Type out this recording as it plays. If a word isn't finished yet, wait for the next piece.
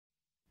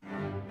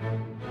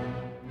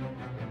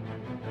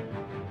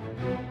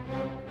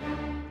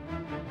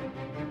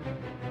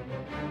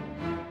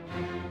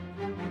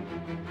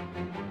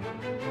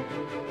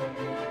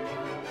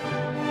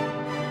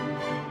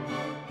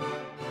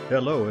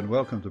Hello and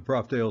welcome to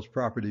ProfDale's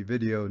Property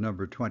Video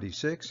number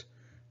 26.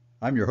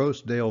 I'm your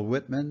host Dale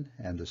Whitman,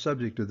 and the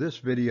subject of this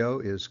video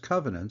is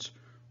covenants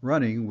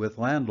running with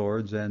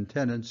landlords and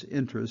tenants'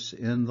 interests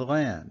in the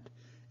land.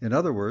 In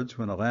other words,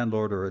 when a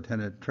landlord or a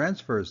tenant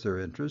transfers their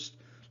interest,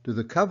 do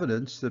the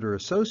covenants that are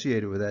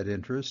associated with that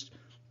interest,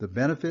 the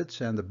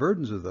benefits and the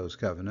burdens of those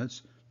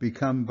covenants,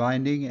 become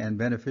binding and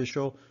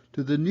beneficial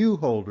to the new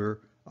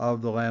holder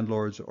of the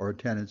landlord's or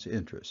tenant's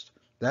interest?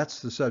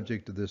 That's the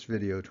subject of this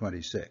video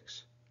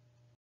 26.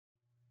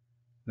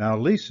 Now,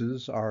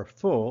 leases are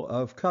full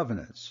of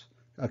covenants.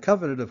 A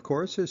covenant, of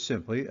course, is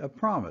simply a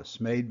promise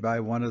made by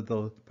one of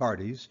the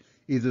parties,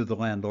 either the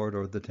landlord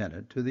or the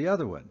tenant, to the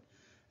other one.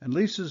 And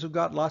leases have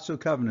got lots of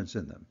covenants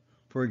in them.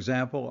 For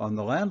example, on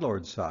the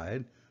landlord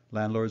side,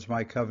 landlords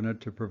might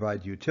covenant to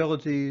provide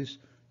utilities,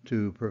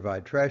 to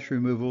provide trash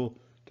removal,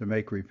 to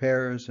make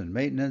repairs and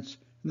maintenance,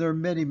 and there are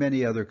many,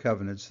 many other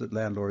covenants that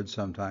landlords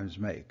sometimes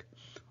make.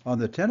 On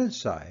the tenant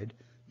side,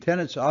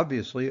 tenants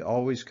obviously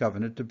always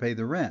covenant to pay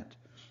the rent.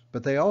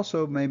 But they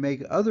also may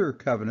make other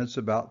covenants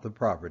about the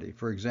property.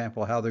 For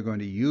example, how they're going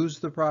to use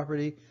the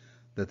property,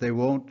 that they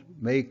won't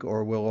make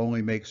or will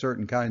only make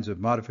certain kinds of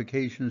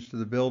modifications to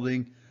the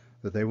building,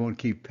 that they won't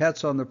keep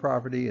pets on the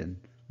property, and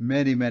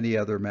many, many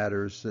other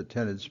matters that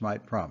tenants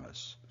might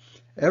promise.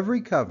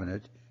 Every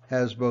covenant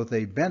has both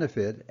a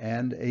benefit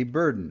and a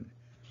burden.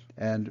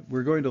 And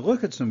we're going to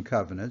look at some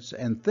covenants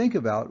and think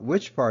about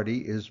which party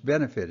is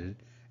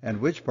benefited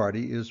and which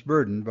party is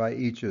burdened by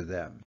each of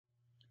them.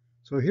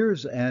 So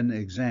here's an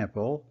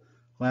example.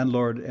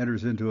 Landlord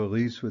enters into a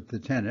lease with the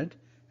tenant,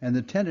 and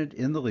the tenant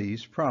in the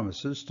lease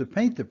promises to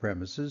paint the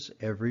premises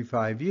every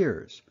 5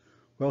 years.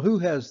 Well, who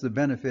has the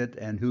benefit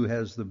and who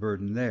has the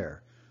burden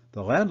there?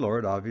 The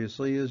landlord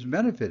obviously is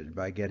benefited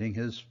by getting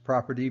his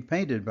property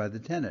painted by the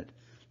tenant.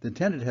 The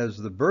tenant has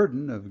the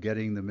burden of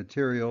getting the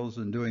materials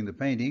and doing the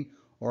painting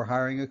or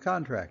hiring a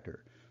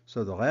contractor.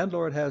 So the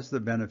landlord has the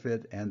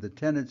benefit and the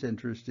tenant's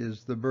interest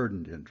is the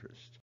burdened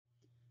interest.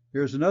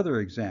 Here's another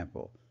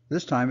example.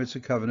 This time it's a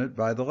covenant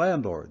by the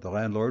landlord. The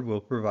landlord will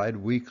provide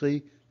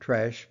weekly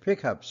trash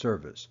pickup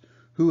service.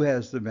 Who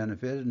has the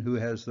benefit and who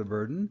has the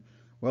burden?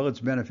 Well,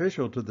 it's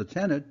beneficial to the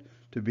tenant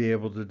to be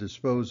able to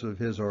dispose of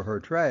his or her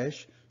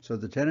trash, so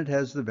the tenant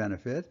has the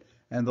benefit,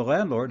 and the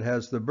landlord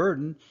has the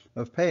burden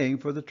of paying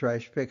for the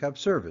trash pickup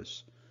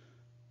service.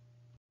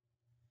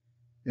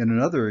 In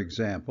another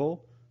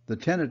example, the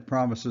tenant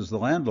promises the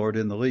landlord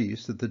in the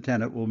lease that the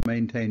tenant will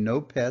maintain no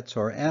pets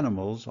or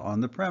animals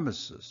on the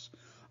premises.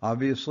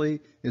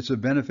 Obviously, it's a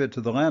benefit to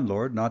the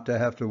landlord not to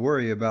have to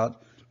worry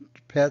about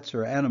pets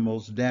or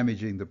animals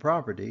damaging the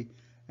property,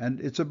 and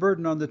it's a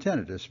burden on the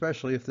tenant,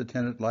 especially if the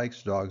tenant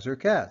likes dogs or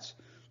cats.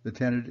 The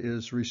tenant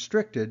is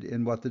restricted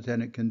in what the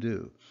tenant can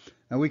do.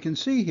 Now we can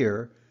see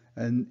here,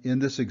 and in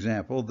this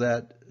example,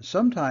 that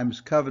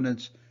sometimes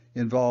covenants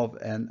involve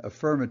an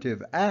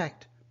affirmative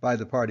act by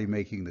the party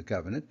making the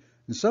covenant,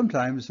 and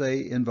sometimes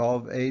they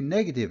involve a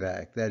negative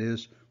act, that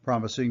is,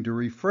 promising to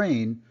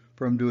refrain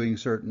from doing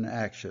certain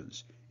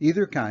actions.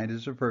 Either kind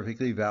is a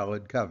perfectly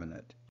valid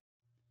covenant.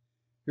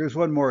 Here's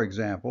one more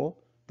example.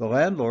 The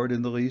landlord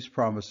in the lease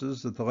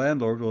promises that the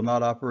landlord will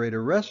not operate a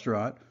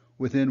restaurant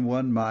within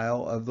 1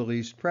 mile of the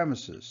leased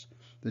premises.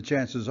 The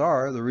chances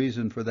are the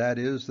reason for that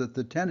is that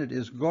the tenant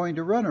is going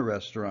to run a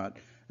restaurant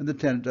and the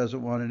tenant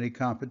doesn't want any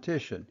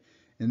competition.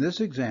 In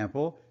this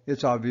example,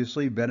 it's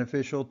obviously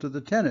beneficial to the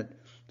tenant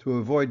to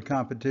avoid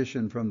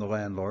competition from the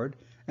landlord,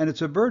 and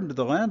it's a burden to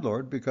the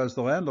landlord because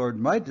the landlord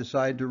might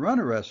decide to run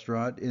a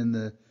restaurant in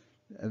the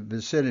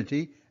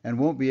vicinity and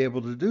won't be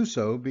able to do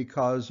so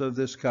because of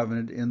this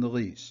covenant in the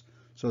lease.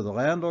 So the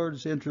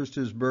landlord's interest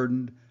is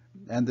burdened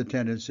and the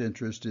tenant's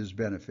interest is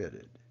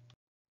benefited.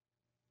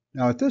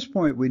 Now at this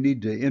point we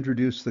need to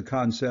introduce the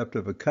concept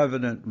of a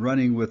covenant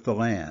running with the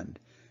land.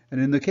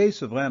 And in the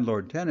case of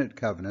landlord-tenant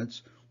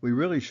covenants, we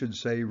really should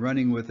say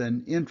running with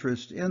an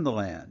interest in the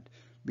land,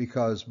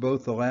 because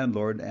both the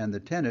landlord and the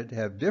tenant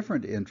have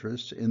different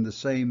interests in the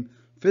same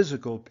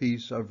physical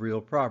piece of real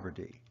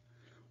property.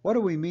 What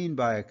do we mean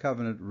by a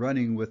covenant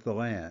running with the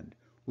land?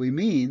 We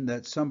mean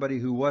that somebody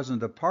who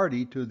wasn't a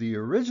party to the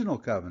original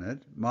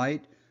covenant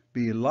might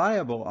be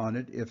liable on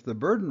it if the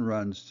burden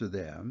runs to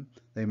them.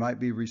 They might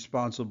be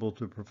responsible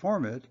to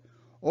perform it,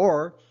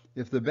 or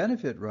if the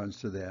benefit runs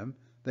to them,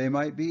 they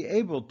might be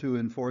able to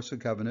enforce a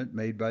covenant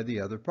made by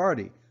the other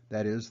party.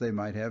 That is, they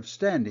might have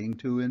standing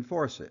to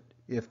enforce it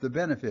if the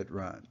benefit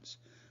runs.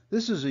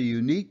 This is a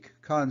unique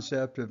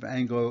concept of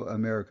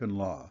Anglo-American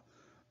law.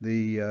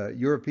 The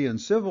European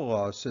civil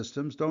law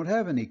systems don't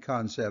have any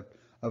concept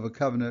of a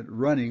covenant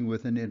running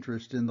with an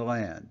interest in the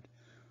land.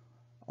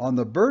 On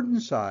the burden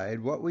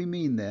side, what we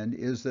mean then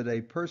is that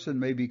a person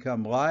may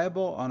become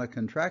liable on a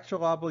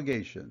contractual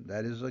obligation,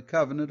 that is a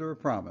covenant or a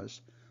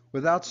promise,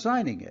 without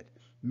signing it,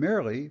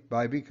 merely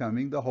by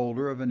becoming the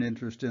holder of an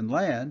interest in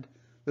land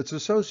that's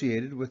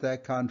associated with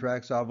that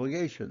contract's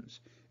obligations.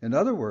 In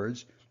other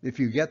words, if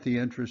you get the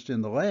interest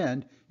in the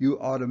land, you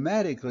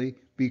automatically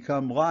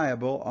become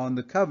liable on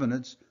the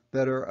covenants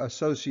that are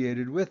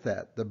associated with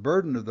that. The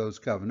burden of those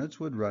covenants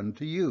would run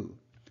to you.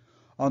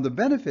 On the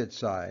benefit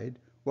side,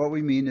 what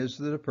we mean is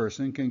that a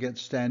person can get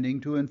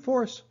standing to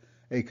enforce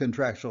a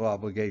contractual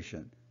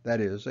obligation,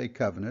 that is, a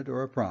covenant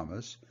or a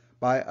promise,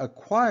 by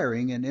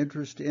acquiring an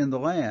interest in the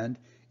land,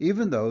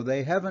 even though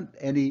they haven't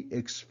any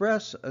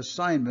express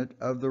assignment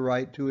of the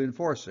right to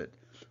enforce it.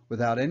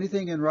 Without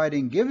anything in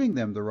writing giving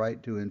them the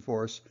right to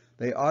enforce,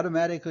 they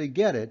automatically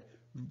get it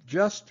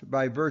just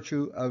by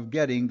virtue of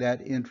getting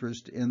that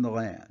interest in the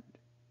land.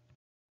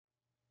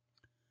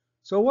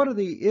 So what are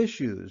the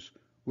issues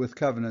with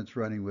covenants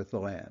running with the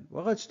land?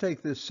 Well, let's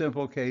take this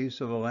simple case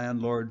of a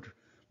landlord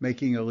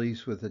making a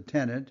lease with a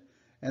tenant,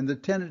 and the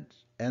tenant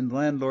and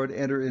landlord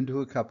enter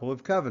into a couple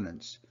of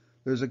covenants.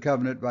 There's a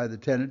covenant by the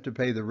tenant to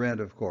pay the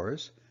rent, of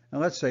course, and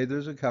let's say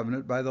there's a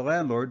covenant by the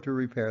landlord to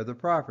repair the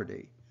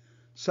property.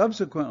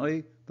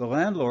 Subsequently, the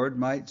landlord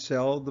might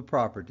sell the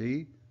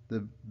property,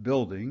 the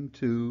building,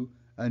 to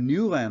a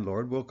new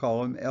landlord. We'll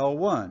call him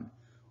L1.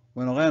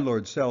 When a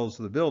landlord sells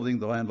the building,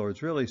 the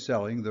landlord's really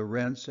selling the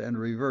rents and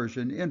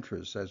reversion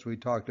interests, as we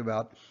talked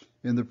about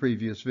in the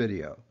previous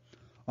video.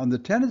 On the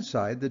tenant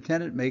side, the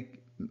tenant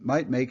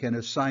might make an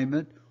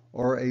assignment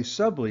or a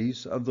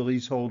sublease of the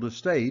leasehold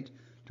estate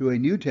to a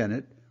new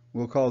tenant.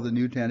 We'll call the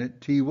new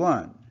tenant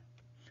T1.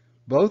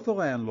 Both the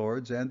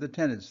landlords and the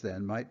tenants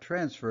then might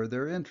transfer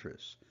their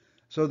interests.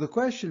 So the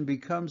question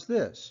becomes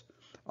this: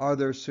 are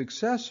their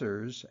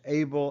successors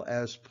able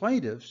as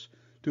plaintiffs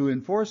to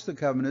enforce the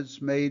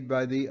covenants made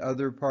by the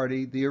other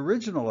party, the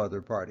original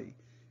other party?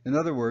 In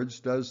other words,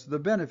 does the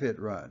benefit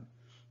run?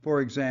 For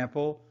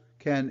example,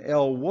 can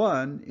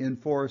L1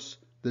 enforce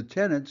the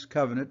tenant's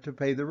covenant to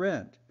pay the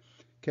rent?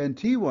 Can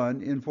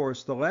T1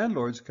 enforce the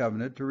landlord's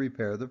covenant to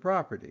repair the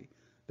property?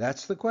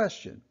 That's the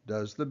question.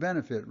 Does the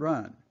benefit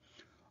run?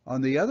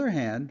 On the other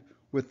hand,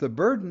 with the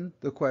burden,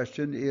 the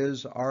question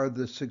is, are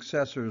the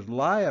successors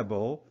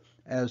liable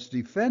as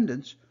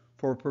defendants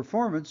for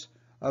performance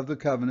of the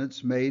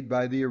covenants made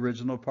by the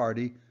original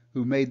party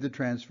who made the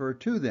transfer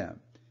to them?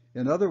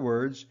 In other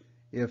words,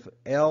 if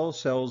L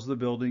sells the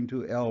building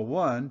to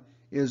L1,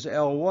 is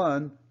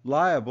L1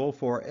 liable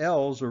for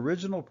L's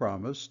original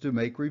promise to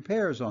make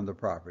repairs on the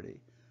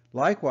property?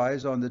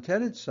 Likewise, on the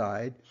tenant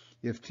side,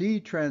 if T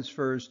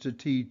transfers to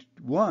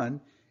T1,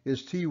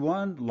 is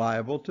T1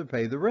 liable to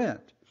pay the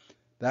rent?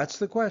 That's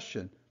the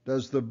question.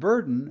 Does the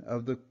burden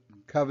of the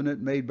covenant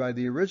made by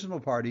the original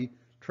party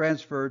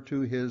transfer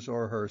to his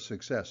or her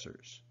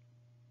successors?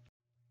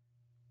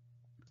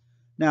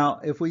 Now,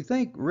 if we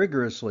think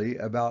rigorously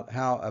about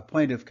how a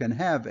plaintiff can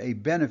have a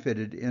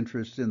benefited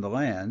interest in the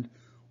land,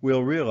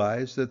 we'll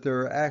realize that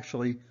there are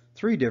actually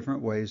three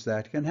different ways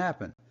that can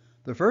happen.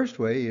 The first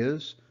way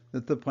is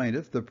that the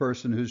plaintiff, the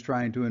person who's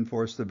trying to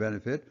enforce the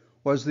benefit,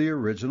 was the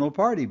original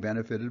party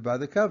benefited by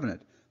the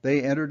covenant.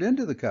 They entered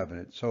into the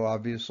covenant, so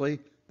obviously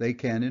they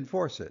can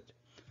enforce it.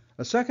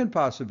 A second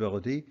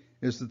possibility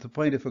is that the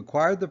plaintiff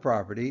acquired the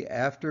property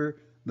after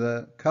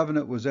the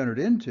covenant was entered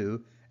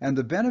into, and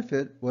the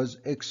benefit was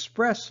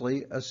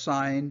expressly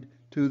assigned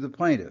to the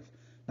plaintiff.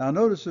 Now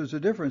notice there's a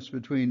difference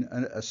between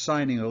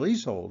assigning a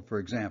leasehold, for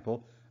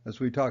example,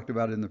 as we talked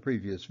about in the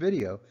previous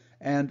video,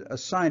 and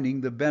assigning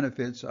the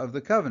benefits of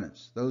the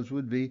covenants. Those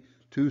would be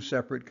two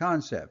separate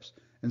concepts.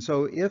 And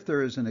so if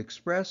there is an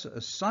express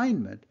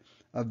assignment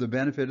of the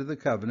benefit of the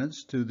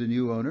covenants to the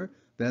new owner,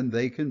 then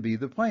they can be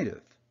the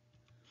plaintiff.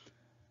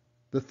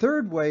 The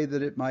third way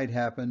that it might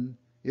happen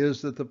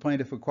is that the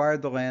plaintiff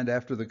acquired the land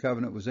after the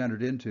covenant was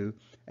entered into,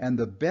 and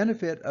the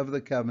benefit of the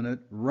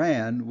covenant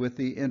ran with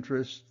the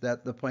interest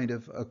that the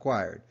plaintiff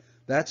acquired.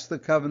 That's the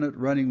covenant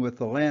running with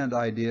the land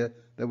idea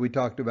that we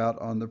talked about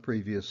on the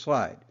previous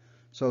slide.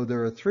 So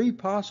there are three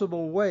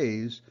possible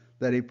ways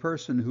that a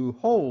person who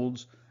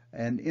holds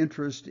an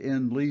interest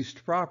in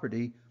leased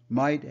property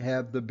might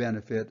have the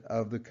benefit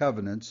of the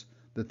covenants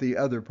that the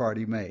other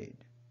party made.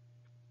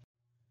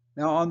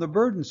 Now, on the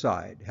burden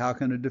side, how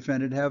can a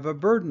defendant have a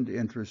burdened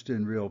interest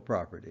in real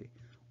property?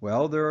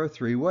 Well, there are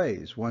three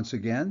ways. Once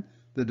again,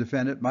 the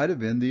defendant might have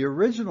been the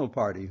original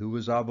party who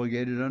was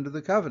obligated under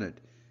the covenant.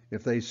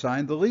 If they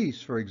signed the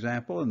lease, for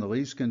example, and the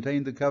lease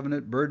contained the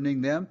covenant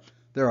burdening them,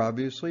 they're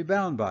obviously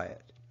bound by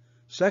it.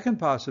 Second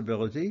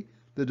possibility,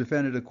 the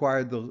defendant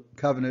acquired the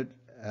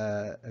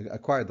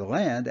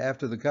land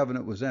after the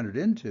covenant was entered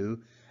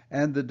into,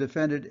 and the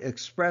defendant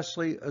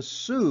expressly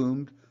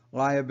assumed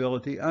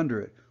liability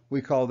under it.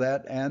 We call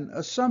that an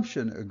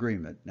assumption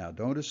agreement. Now,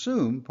 don't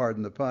assume,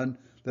 pardon the pun,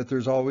 that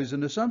there's always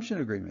an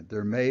assumption agreement.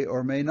 There may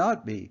or may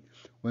not be.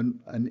 When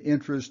an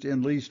interest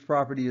in leased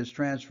property is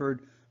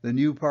transferred, the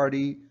new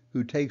party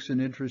who takes an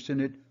interest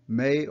in it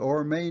may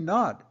or may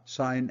not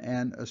sign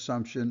an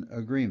assumption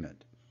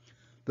agreement.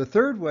 The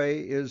third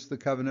way is the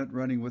covenant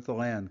running with the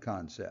land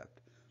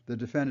concept. The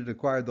defendant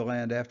acquired the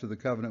land after the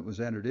covenant was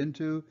entered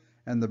into,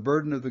 and the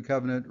burden of the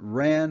covenant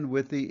ran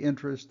with the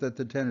interest that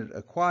the tenant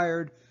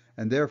acquired,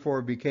 and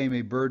therefore became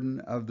a burden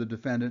of the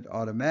defendant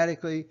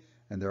automatically,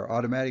 and they're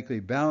automatically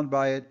bound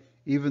by it,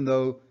 even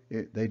though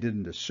they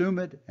didn't assume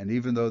it, and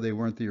even though they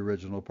weren't the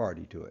original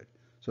party to it.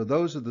 So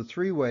those are the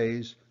three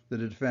ways that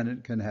a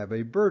defendant can have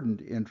a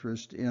burdened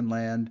interest in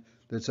land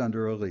that's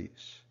under a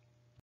lease.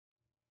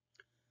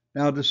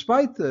 Now,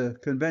 despite the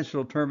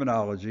conventional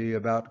terminology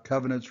about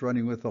covenants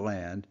running with the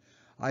land,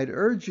 I'd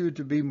urge you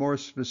to be more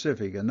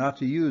specific and not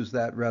to use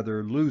that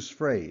rather loose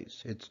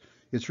phrase.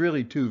 It's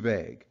really too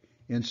vague.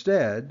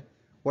 Instead,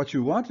 what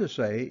you want to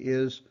say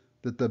is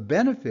that the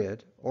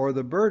benefit or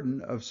the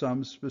burden of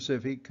some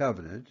specific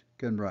covenant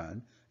can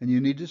run, and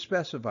you need to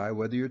specify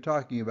whether you're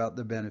talking about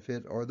the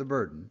benefit or the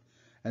burden.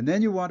 And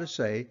then you want to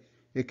say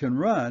it can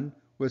run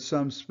with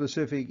some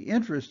specific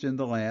interest in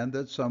the land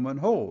that someone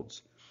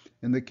holds.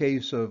 In the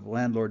case of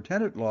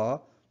landlord-tenant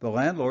law, the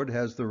landlord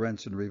has the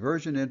rents and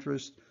reversion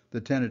interest,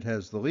 the tenant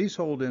has the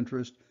leasehold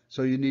interest,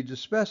 so you need to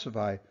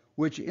specify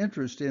which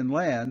interest in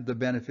land the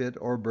benefit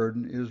or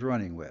burden is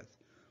running with.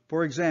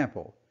 For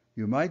example,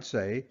 you might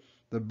say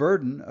the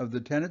burden of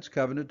the tenant's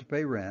covenant to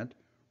pay rent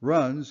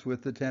runs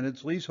with the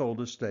tenant's leasehold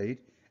estate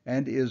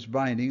and is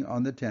binding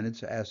on the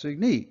tenant's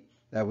assignee.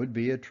 That would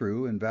be a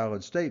true and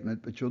valid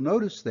statement, but you'll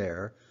notice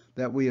there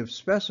that we have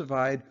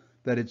specified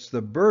that it's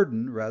the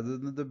burden rather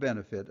than the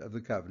benefit of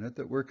the covenant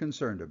that we're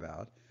concerned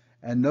about.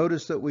 And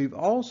notice that we've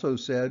also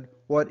said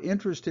what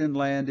interest in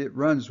land it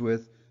runs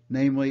with,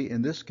 namely,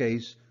 in this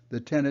case, the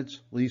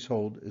tenant's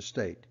leasehold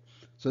estate.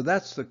 So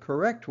that's the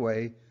correct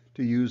way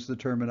to use the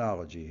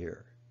terminology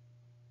here.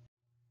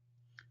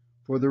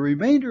 For the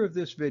remainder of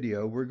this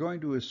video, we're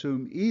going to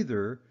assume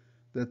either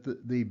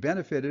that the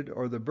benefited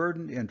or the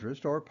burdened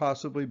interest, or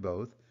possibly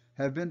both,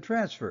 have been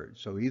transferred.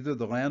 So either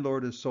the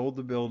landlord has sold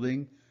the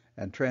building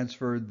and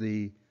transferred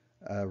the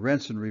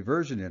rents and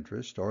reversion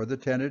interest, or the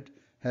tenant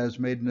has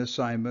made an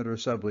assignment or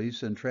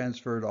sublease and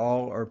transferred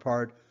all or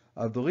part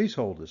of the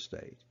leasehold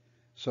estate.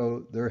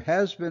 So there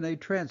has been a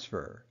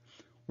transfer.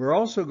 We're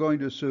also going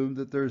to assume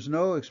that there's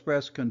no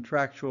express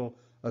contractual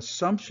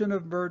assumption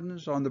of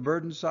burdens on the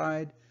burden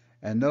side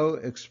and no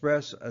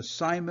express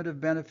assignment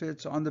of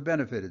benefits on the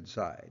benefited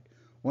side.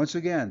 Once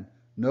again,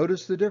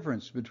 notice the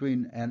difference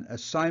between an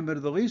assignment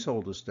of the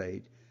leasehold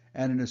estate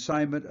and an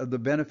assignment of the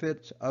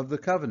benefits of the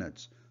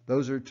covenants.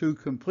 Those are two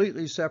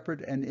completely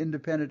separate and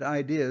independent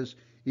ideas,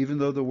 even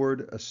though the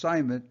word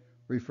assignment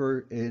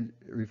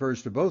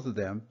refers to both of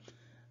them.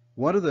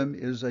 One of them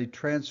is a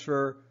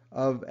transfer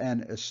of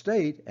an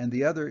estate, and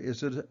the other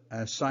is an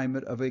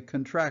assignment of a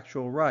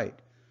contractual right.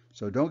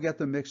 So don't get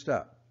them mixed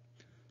up.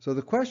 So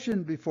the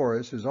question before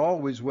us is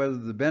always whether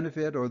the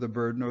benefit or the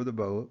burden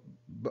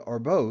or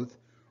both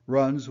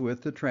runs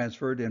with the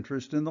transferred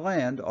interest in the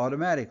land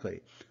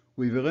automatically.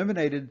 We've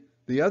eliminated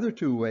the other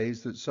two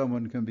ways that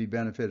someone can be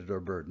benefited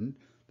or burdened.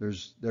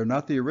 They're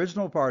not the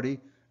original party,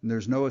 and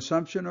there's no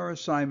assumption or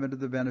assignment of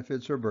the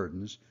benefits or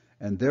burdens,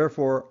 and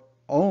therefore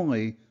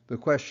only the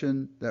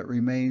question that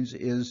remains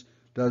is,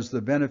 does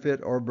the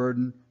benefit or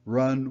burden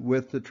run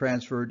with the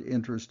transferred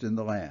interest in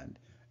the land,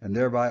 and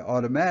thereby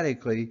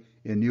automatically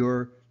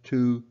inure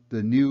to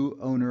the new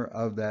owner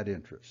of that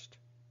interest.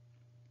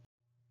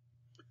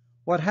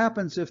 What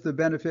happens if the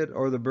benefit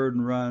or the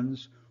burden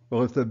runs?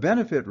 Well, if the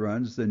benefit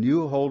runs, the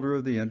new holder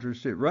of the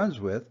interest it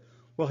runs with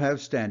will have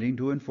standing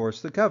to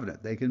enforce the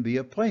covenant. They can be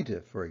a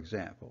plaintiff, for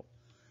example.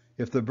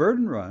 If the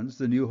burden runs,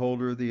 the new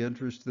holder of the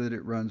interest that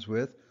it runs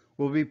with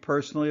will be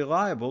personally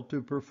liable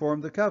to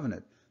perform the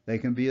covenant. They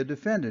can be a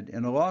defendant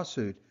in a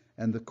lawsuit,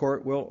 and the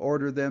court will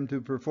order them to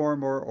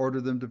perform or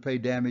order them to pay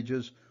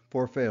damages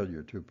for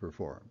failure to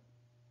perform.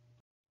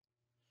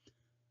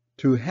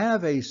 To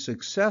have a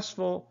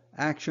successful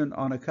action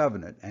on a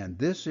covenant, and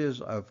this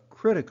is of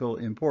critical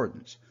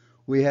importance,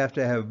 we have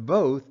to have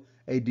both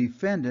a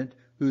defendant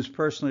who's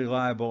personally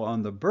liable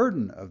on the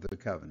burden of the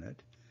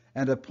covenant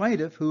and a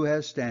plaintiff who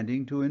has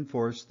standing to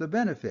enforce the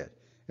benefit.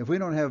 If we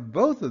don't have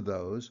both of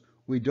those,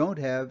 we don't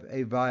have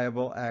a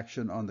viable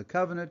action on the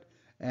covenant.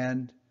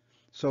 And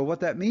so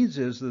what that means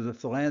is that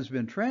if the land's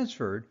been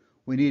transferred,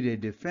 we need a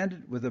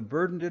defendant with a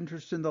burdened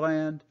interest in the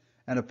land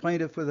and a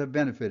plaintiff with a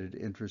benefited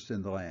interest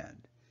in the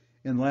land.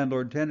 In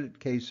landlord-tenant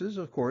cases,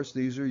 of course,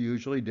 these are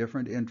usually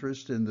different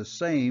interests in the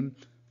same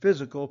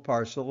physical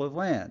parcel of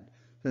land,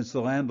 since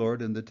the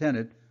landlord and the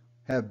tenant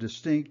have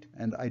distinct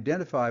and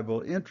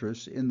identifiable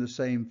interests in the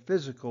same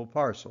physical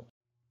parcel.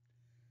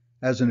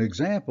 As an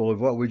example of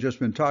what we've just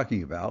been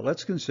talking about,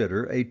 let's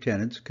consider a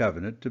tenant's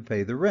covenant to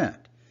pay the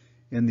rent.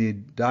 In the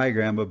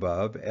diagram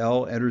above,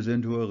 L enters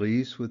into a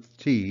lease with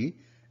T,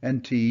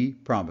 and T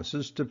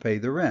promises to pay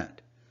the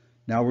rent.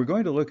 Now we're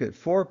going to look at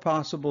 4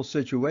 possible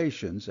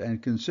situations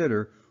and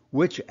consider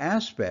which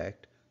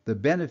aspect, the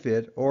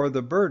benefit or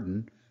the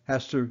burden,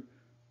 has to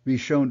be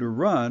shown to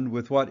run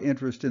with what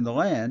interest in the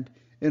land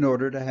in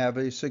order to have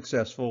a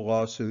successful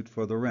lawsuit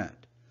for the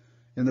rent.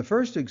 In the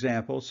first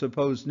example,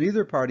 suppose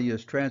neither party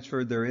has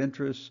transferred their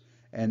interests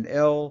and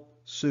L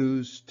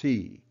sues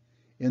T.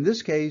 In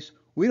this case,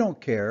 we don't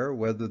care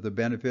whether the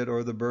benefit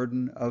or the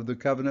burden of the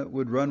covenant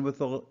would run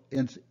with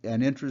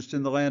an interest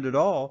in the land at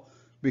all,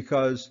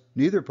 because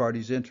neither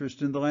party's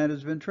interest in the land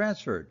has been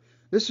transferred.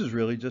 This is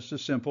really just a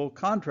simple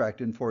contract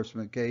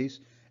enforcement case.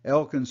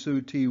 L can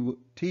sue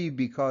T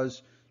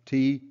because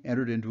T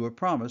entered into a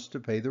promise to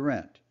pay the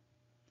rent.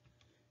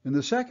 In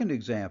the second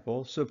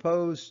example,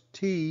 suppose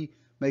T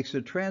makes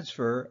a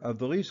transfer of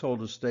the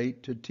leasehold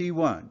estate to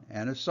T1,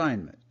 an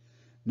assignment.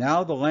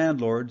 Now the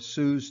landlord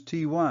sues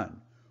T1.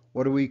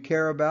 What do we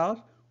care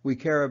about? We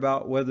care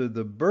about whether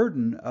the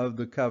burden of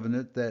the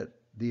covenant that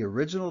the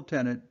original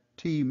tenant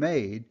T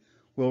made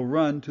will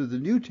run to the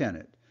new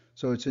tenant.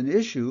 So it's an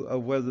issue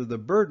of whether the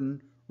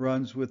burden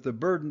runs with the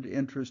burdened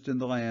interest in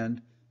the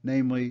land,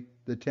 namely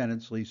the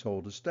tenant's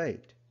leasehold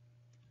estate.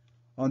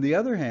 On the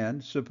other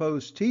hand,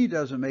 suppose T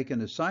doesn't make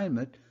an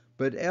assignment,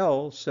 but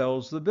L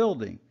sells the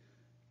building,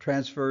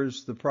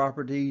 transfers the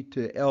property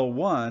to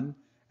L1,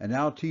 and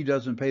now T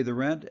doesn't pay the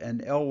rent,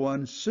 and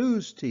L1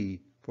 sues T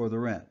for the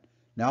rent.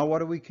 Now what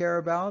do we care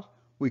about?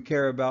 We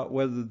care about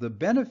whether the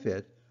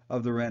benefit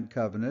of the rent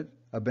covenant,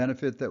 a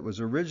benefit that was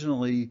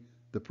originally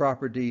the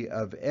property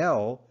of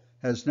L,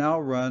 has now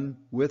run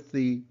with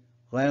the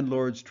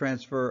landlord's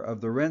transfer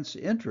of the rent's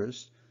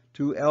interest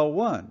to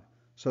L1,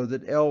 so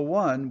that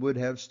L1 would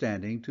have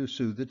standing to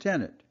sue the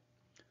tenant.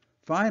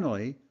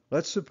 Finally,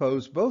 let's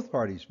suppose both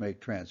parties make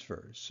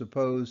transfers.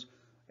 Suppose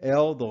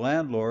L, the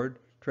landlord,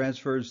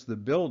 transfers the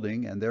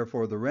building and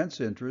therefore the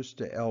rent's interest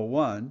to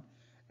L1,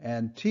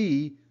 and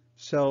T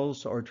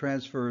sells or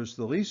transfers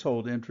the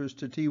leasehold interest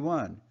to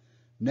T1.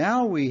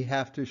 Now we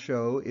have to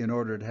show, in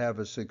order to have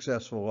a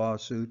successful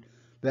lawsuit,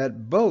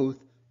 that both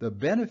the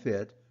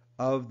benefit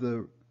of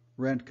the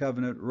rent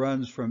covenant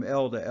runs from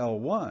L to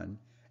L1,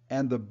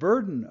 and the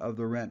burden of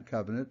the rent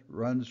covenant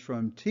runs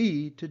from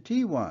T to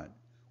T1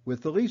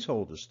 with the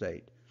leasehold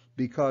estate.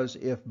 Because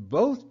if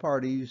both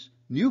parties,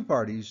 new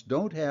parties,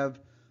 don't have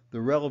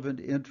the relevant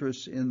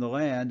interests in the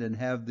land and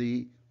have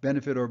the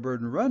benefit or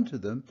burden run to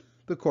them,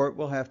 the court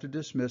will have to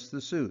dismiss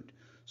the suit.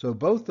 So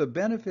both the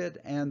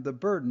benefit and the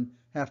burden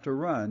have to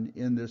run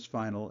in this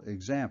final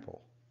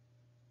example.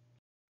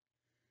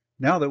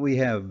 Now that we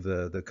have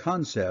the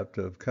concept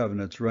of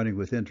covenants running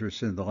with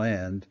interests in the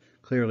land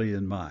clearly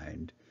in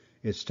mind,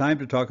 it's time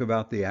to talk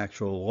about the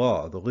actual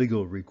law, the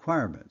legal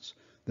requirements.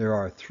 There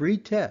are 3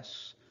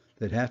 tests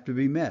that have to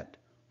be met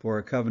for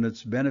a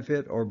covenant's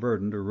benefit or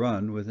burden to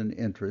run with an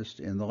interest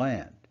in the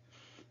land.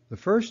 The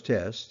first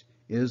test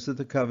is that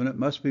the covenant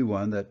must be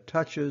one that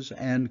touches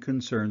and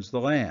concerns the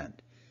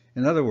land.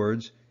 In other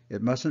words,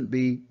 it mustn't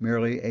be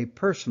merely a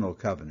personal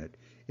covenant.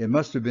 It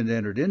must have been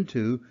entered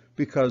into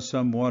because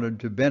some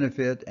wanted to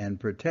benefit and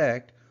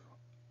protect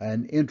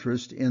an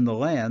interest in the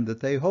land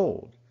that they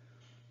hold.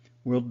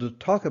 We'll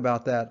talk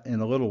about that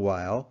in a little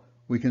while.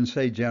 We can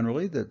say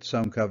generally that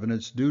some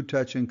covenants do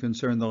touch and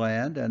concern the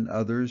land and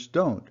others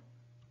don't.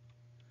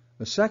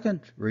 The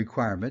second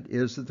requirement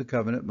is that the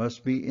covenant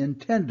must be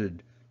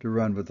intended to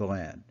run with the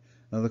land.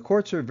 Now, the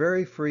courts are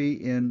very free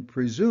in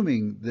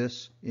presuming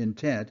this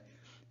intent,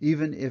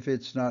 even if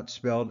it's not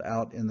spelled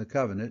out in the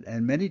covenant,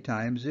 and many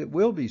times it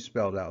will be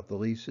spelled out. The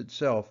lease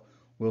itself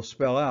will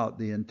spell out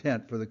the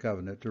intent for the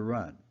covenant to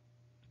run.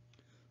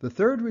 The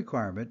third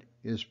requirement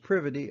is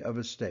privity of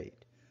estate.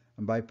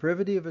 And by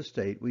privity of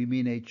estate, we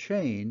mean a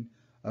chain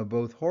of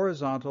both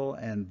horizontal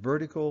and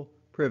vertical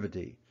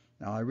privity.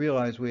 Now, I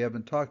realize we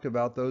haven't talked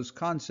about those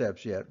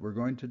concepts yet. We're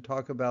going to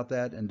talk about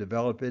that and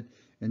develop it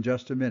in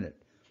just a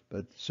minute.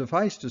 But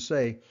suffice to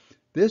say,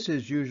 this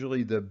is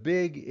usually the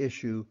big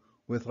issue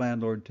with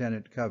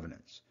landlord-tenant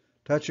covenants.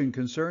 Touch and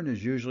concern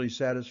is usually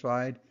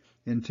satisfied.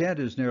 Intent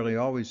is nearly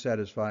always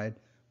satisfied.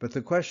 But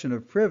the question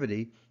of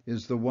privity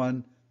is the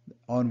one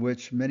on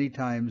which many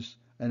times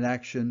an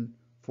action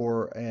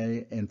for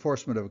an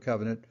enforcement of a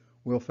covenant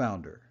will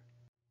founder.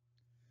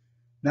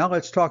 Now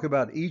let's talk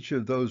about each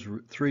of those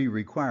 3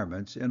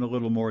 requirements in a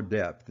little more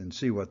depth and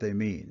see what they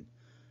mean.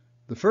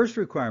 The first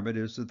requirement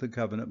is that the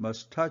covenant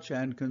must touch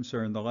and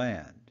concern the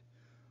land.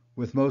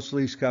 With most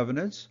lease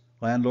covenants,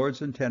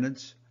 landlords and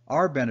tenants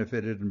are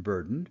benefited and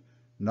burdened,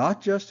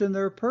 not just in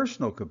their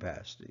personal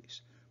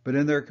capacities, but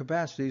in their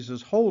capacities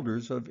as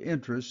holders of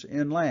interests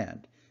in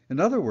land. In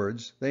other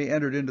words, they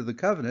entered into the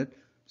covenant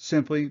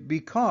simply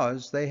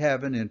because they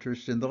have an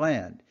interest in the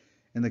land.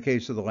 In the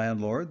case of the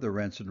landlord, the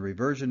rents and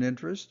reversion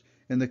interest.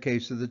 In the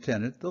case of the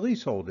tenant, the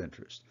leasehold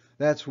interest.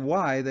 That's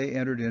why they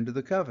entered into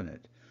the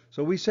covenant.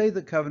 So we say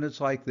that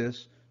covenants like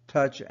this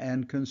touch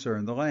and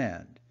concern the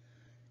land.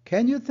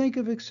 Can you think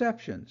of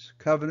exceptions,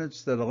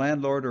 covenants that a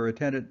landlord or a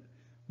tenant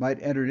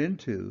might enter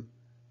into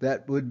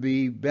that would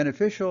be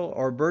beneficial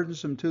or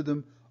burdensome to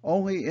them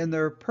only in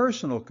their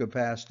personal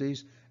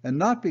capacities and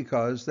not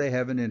because they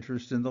have an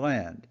interest in the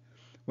land?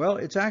 Well,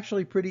 it's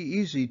actually pretty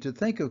easy to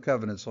think of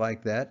covenants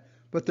like that,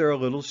 but they're a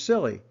little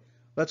silly.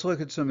 Let's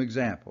look at some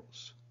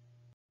examples.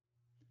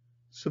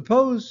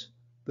 Suppose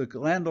the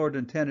landlord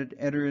and tenant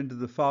enter into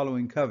the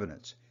following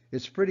covenants.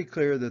 It's pretty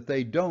clear that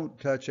they don't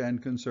touch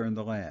and concern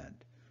the land.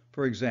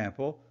 For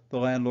example, the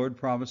landlord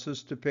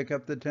promises to pick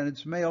up the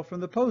tenant's mail from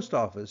the post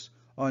office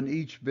on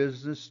each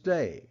business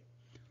day.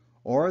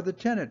 Or the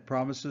tenant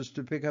promises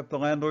to pick up the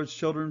landlord's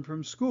children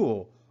from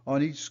school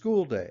on each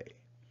school day.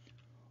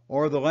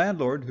 Or the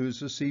landlord,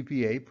 who's a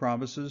CPA,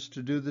 promises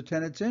to do the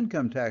tenant's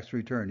income tax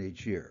return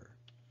each year.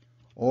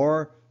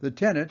 Or the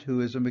tenant,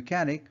 who is a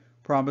mechanic,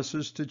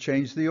 promises to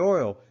change the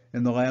oil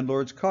in the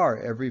landlord's car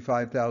every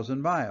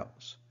 5,000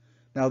 miles.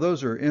 Now,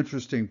 those are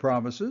interesting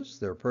promises.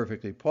 They're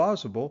perfectly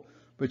plausible,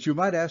 but you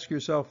might ask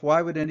yourself,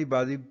 why would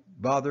anybody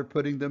bother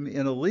putting them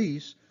in a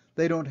lease,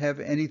 they don't have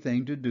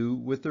anything to do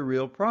with the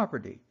real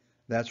property.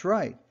 That's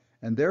right.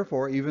 And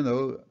therefore, even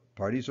though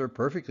parties are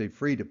perfectly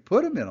free to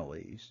put them in a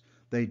lease,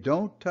 they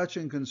don't touch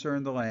and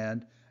concern the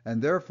land,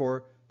 and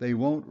therefore they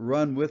won't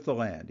run with the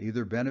land,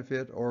 either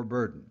benefit or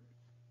burden.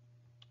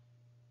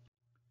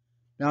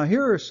 Now,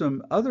 here are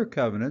some other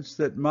covenants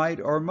that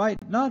might or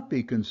might not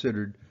be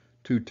considered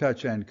to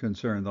touch and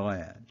concern the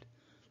land.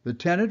 The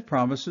tenant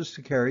promises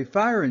to carry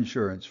fire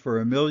insurance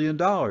for $1 million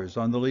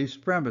on the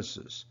leased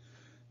premises.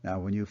 Now,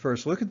 when you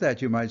first look at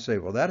that, you might say,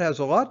 well, that has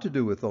a lot to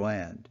do with the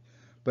land.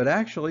 But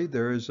actually,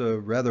 there is a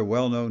rather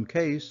well-known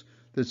case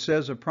that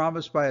says a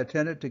promise by a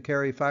tenant to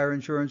carry fire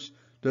insurance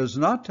does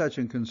not touch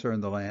and concern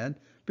the land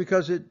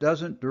because it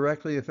doesn't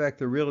directly affect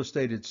the real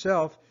estate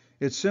itself.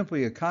 It's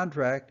simply a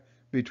contract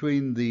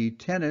between the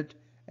tenant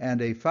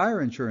and a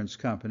fire insurance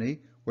company,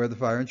 where the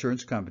fire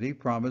insurance company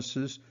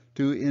promises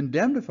to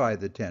indemnify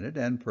the tenant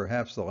and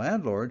perhaps the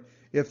landlord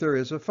if there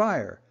is a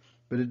fire.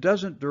 But it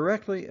doesn't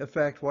directly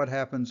affect what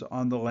happens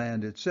on the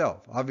land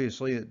itself.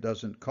 Obviously, it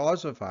doesn't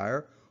cause a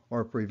fire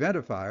or prevent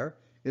a fire.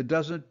 It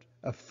doesn't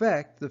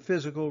affect the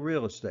physical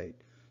real estate.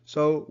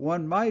 So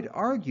one might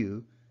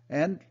argue,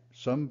 and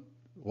some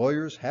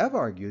lawyers have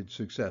argued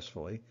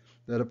successfully,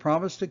 that a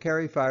promise to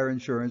carry fire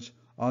insurance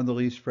on the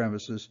leased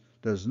premises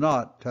does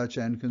not touch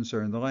and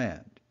concern the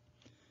land.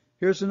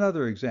 Here's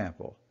another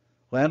example.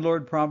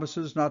 Landlord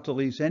promises not to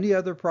lease any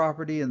other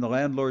property in the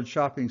landlord's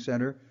shopping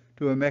center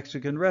to a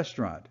Mexican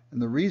restaurant.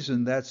 And the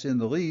reason that's in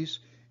the lease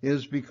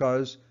is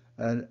because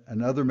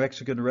another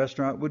Mexican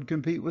restaurant would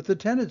compete with the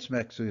tenant's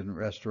Mexican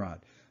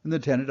restaurant. And the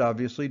tenant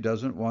obviously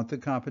doesn't want the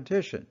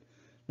competition.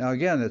 Now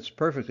again, it's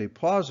perfectly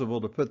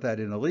plausible to put that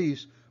in a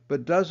lease,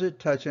 but does it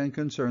touch and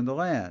concern the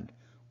land?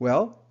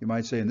 Well, you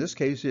might say in this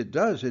case it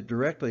does. It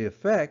directly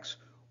affects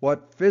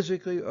what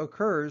physically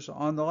occurs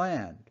on the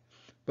land.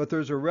 But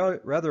there's a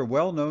rather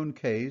well-known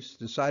case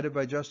decided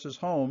by Justice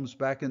Holmes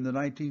back in the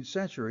 19th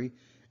century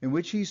in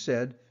which he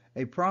said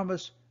a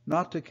promise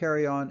not to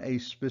carry on a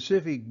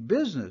specific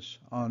business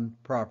on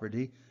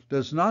property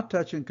does not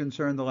touch and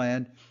concern the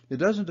land. It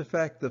doesn't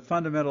affect the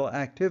fundamental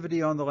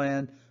activity on the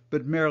land,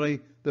 but merely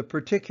the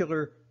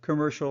particular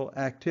commercial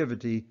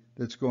activity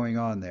that's going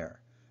on there.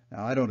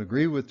 Now, I don't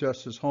agree with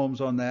Justice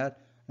Holmes on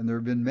that, and there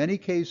have been many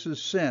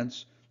cases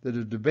since that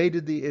have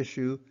debated the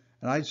issue,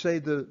 and I'd say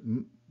the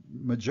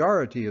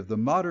majority of the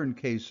modern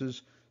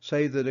cases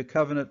say that a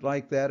covenant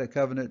like that, a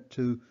covenant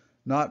to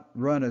not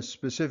run a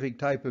specific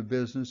type of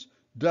business,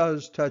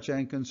 does touch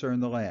and concern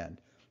the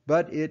land.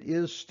 But it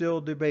is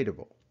still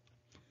debatable.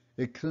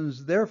 It can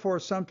therefore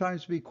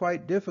sometimes be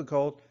quite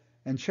difficult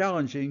and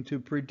challenging to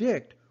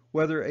predict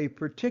whether a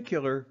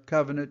particular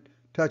covenant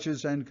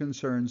touches and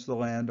concerns the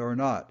land or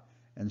not.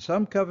 And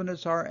some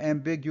covenants are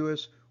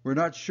ambiguous. We're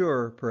not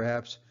sure,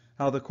 perhaps,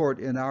 how the court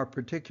in our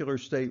particular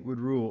state would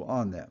rule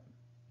on them.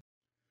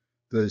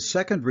 The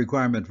second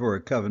requirement for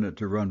a covenant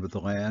to run with the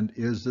land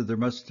is that there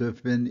must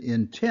have been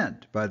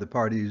intent by the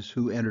parties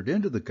who entered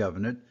into the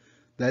covenant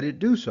that it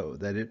do so,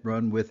 that it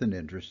run with an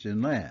interest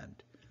in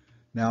land.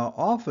 Now,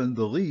 often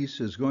the lease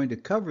is going to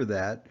cover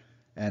that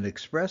and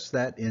express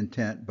that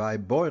intent by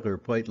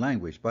boilerplate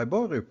language. By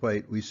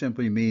boilerplate, we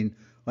simply mean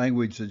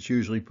language that's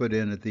usually put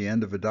in at the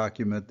end of a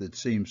document that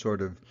seems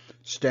sort of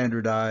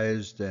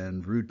standardized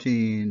and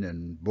routine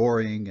and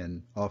boring,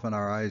 and often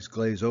our eyes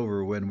glaze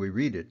over when we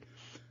read it.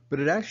 But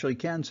it actually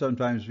can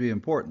sometimes be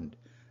important.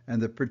 And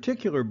the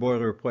particular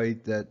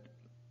boilerplate that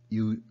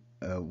you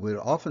would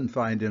often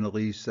find in a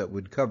lease that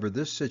would cover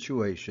this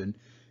situation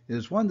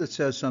is one that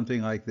says something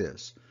like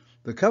this: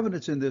 the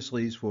covenants in this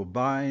lease will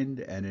bind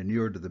and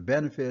inure to the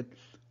benefit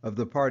of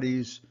the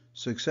parties,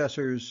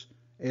 successors,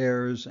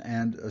 heirs,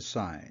 and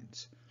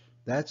assigns.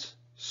 That's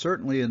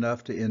certainly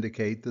enough to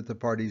indicate that the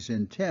parties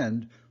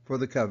intend for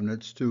the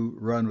covenants to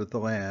run with the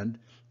land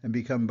and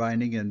become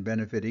binding and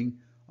benefiting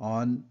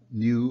on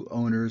new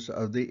owners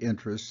of the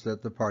interests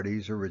that the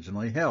parties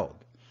originally held.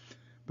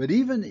 But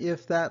even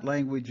if that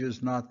language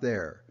is not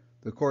there,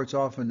 the courts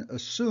often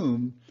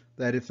assume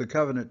that if the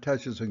covenant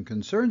touches and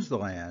concerns the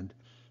land,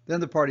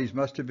 then the parties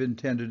must have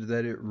intended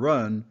that it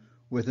run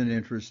with an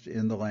interest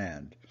in the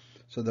land.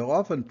 So they'll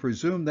often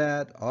presume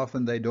that.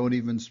 Often they don't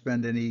even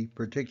spend any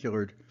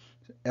particular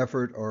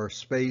effort or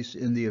space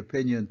in the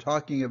opinion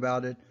talking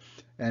about it,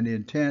 and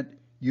intent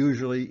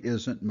usually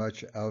isn't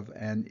much of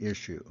an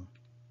issue.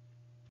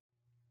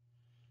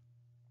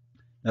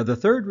 Now, the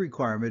third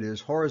requirement is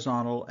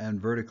horizontal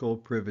and vertical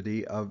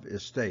privity of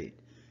estate.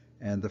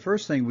 And the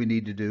first thing we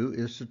need to do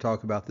is to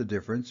talk about the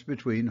difference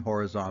between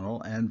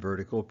horizontal and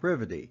vertical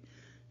privity.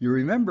 You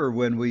remember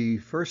when we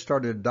first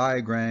started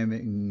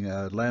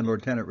diagramming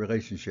landlord-tenant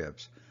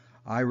relationships,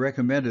 I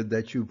recommended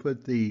that you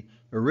put the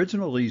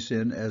original lease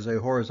in as a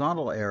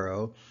horizontal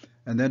arrow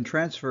and then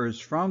transfers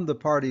from the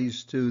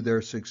parties to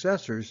their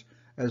successors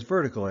as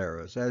vertical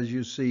arrows, as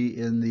you see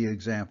in the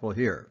example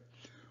here.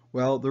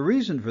 Well, the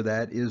reason for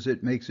that is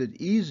it makes it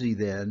easy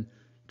then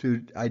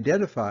to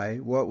identify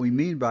what we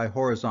mean by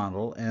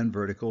horizontal and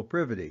vertical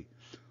privity.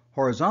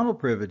 Horizontal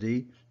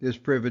privity is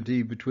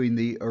privity between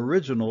the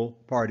original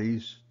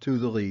parties to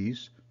the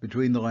lease,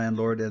 between the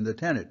landlord and the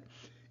tenant.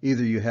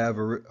 Either you have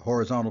a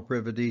horizontal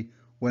privity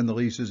when the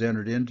lease is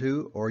entered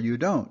into, or you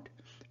don't.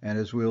 And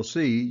as we'll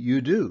see,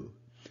 you do.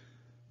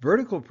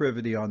 Vertical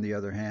privity, on the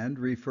other hand,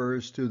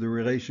 refers to the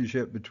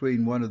relationship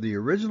between one of the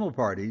original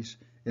parties,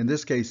 in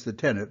this case the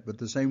tenant, but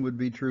the same would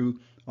be true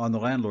on the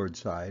landlord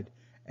side,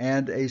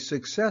 and a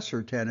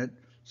successor tenant,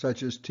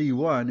 such as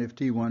T1 if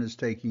T1 is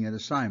taking an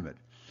assignment.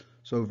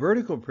 So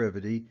vertical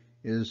privity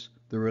is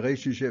the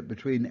relationship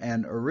between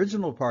an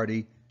original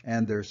party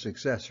and their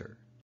successor.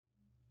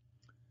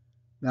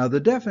 Now, the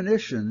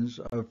definitions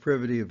of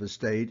privity of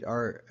estate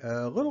are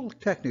a little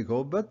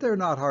technical, but they're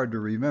not hard to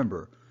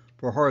remember.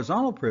 For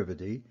horizontal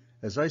privity,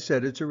 as I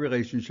said, it's a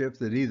relationship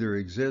that either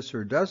exists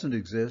or doesn't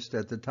exist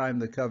at the time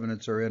the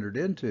covenants are entered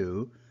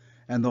into,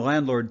 and the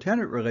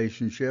landlord-tenant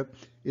relationship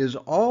is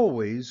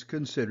always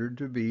considered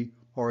to be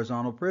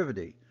horizontal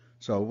privity.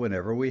 So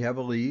whenever we have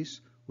a lease,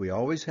 we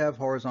always have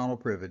horizontal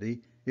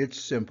privity. It's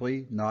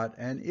simply not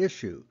an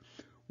issue.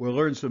 We'll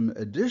learn some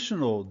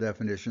additional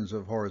definitions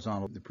of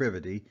horizontal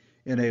privity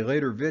in a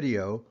later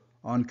video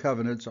on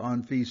covenants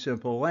on fee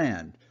simple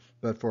land.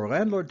 But for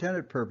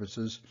landlord-tenant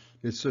purposes,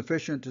 it's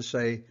sufficient to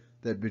say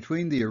that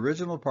between the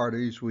original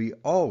parties, we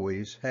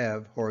always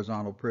have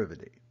horizontal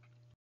privity.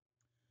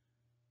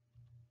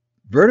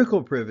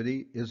 Vertical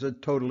privity is a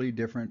totally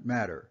different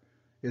matter.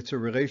 It's a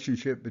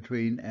relationship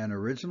between an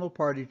original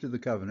party to the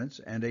covenants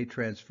and a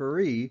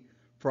transferee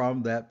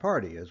from that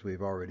party, as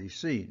we've already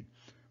seen.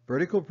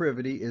 Vertical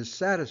privity is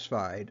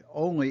satisfied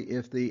only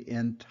if the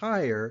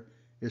entire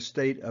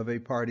estate of a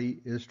party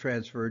is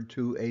transferred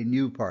to a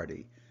new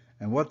party.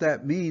 And what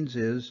that means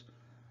is,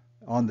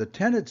 on the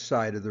tenant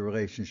side of the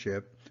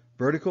relationship,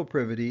 vertical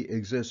privity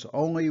exists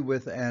only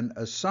with an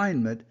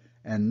assignment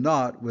and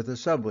not with a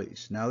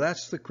sublease. Now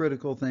that's the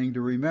critical thing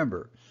to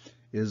remember,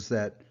 is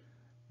that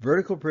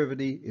vertical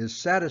privity is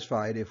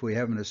satisfied if we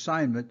have an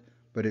assignment,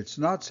 but it's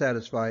not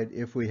satisfied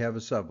if we have a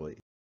sublease.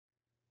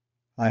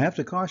 I have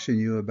to caution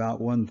you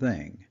about one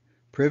thing.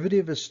 Privity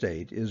of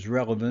estate is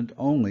relevant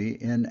only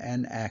in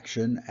an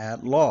action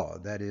at law,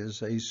 that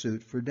is, a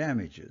suit for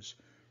damages.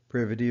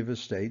 Privity of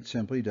estate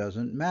simply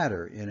doesn't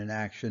matter in an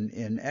action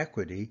in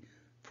equity,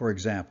 for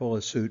example,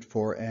 a suit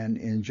for an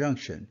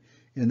injunction.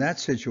 In that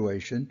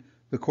situation,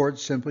 the court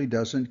simply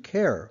doesn't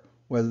care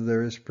whether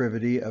there is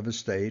privity of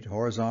estate,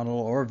 horizontal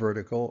or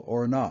vertical,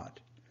 or not.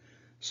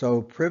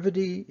 So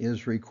privity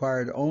is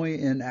required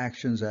only in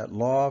actions at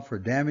law for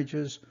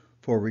damages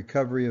for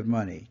recovery of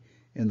money.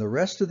 In the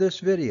rest of this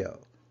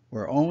video,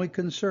 we're only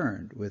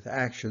concerned with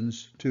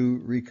actions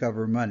to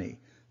recover money.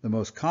 The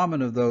most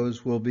common of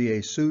those will be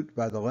a suit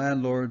by the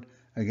landlord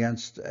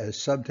against a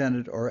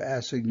subtenant or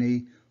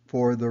assignee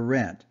for the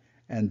rent.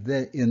 And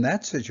in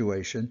that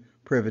situation,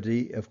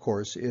 privity, of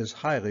course, is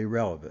highly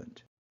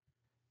relevant.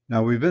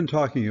 Now, we've been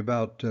talking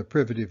about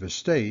privity of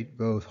estate,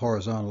 both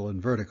horizontal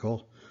and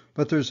vertical,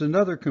 but there's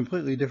another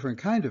completely different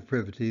kind of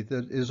privity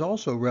that is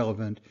also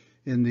relevant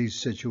in these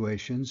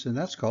situations, and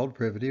that's called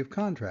privity of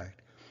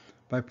contract.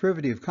 By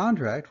privity of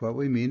contract, what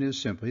we mean is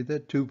simply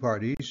that two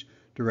parties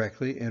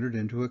directly entered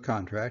into a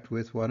contract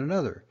with one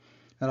another.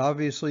 And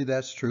obviously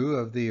that's true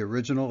of the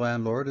original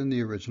landlord and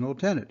the original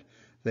tenant.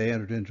 They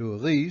entered into a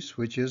lease,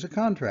 which is a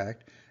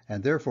contract,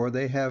 and therefore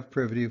they have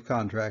privity of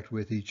contract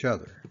with each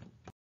other.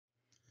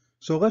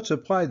 So let's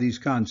apply these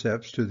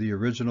concepts to the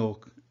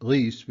original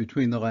lease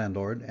between the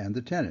landlord and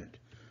the tenant.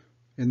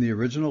 In the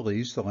original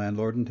lease, the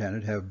landlord and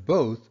tenant have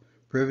both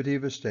privity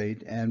of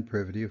estate and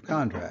privity of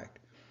contract.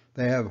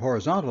 They have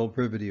horizontal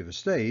privity of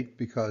estate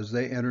because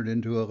they entered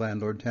into a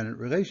landlord-tenant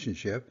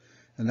relationship,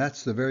 and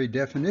that's the very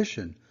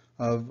definition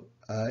of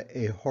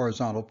a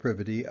horizontal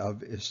privity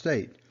of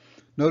estate.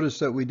 Notice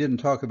that we didn't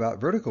talk about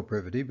vertical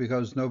privity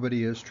because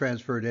nobody has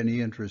transferred any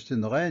interest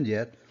in the land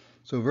yet,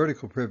 so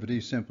vertical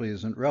privity simply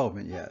isn't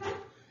relevant yet.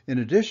 In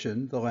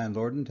addition, the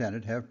landlord and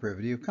tenant have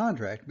privity of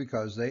contract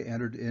because they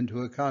entered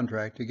into a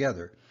contract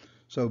together.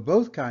 So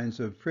both kinds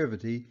of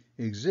privity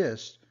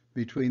exist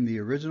between the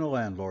original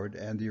landlord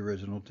and the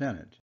original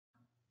tenant.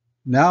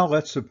 Now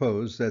let's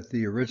suppose that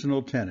the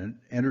original tenant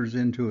enters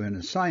into an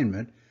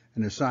assignment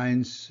and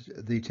assigns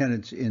the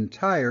tenant's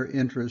entire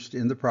interest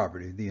in the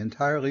property, the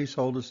entire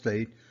leasehold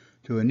estate,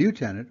 to a new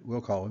tenant.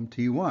 We'll call him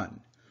T1.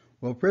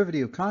 Well,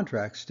 privity of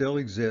contract still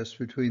exists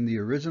between the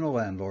original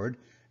landlord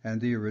and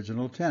the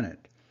original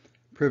tenant.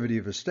 Privity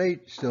of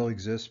estate still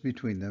exists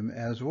between them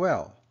as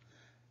well.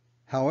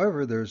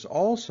 However, there's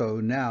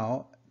also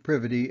now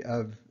privity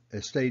of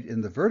estate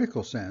in the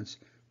vertical sense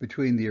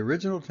between the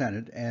original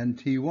tenant and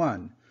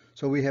T1.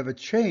 So we have a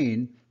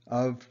chain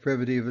of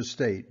privity of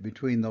estate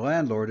between the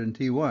landlord and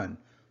T1.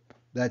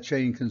 That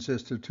chain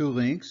consists of two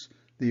links,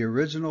 the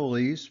original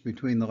lease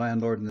between the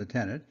landlord and the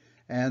tenant,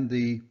 and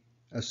the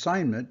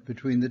assignment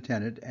between the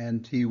tenant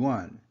and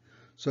T1.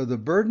 So the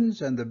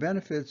burdens and the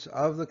benefits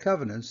of the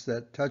covenants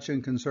that touch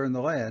and concern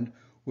the land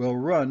will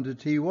run to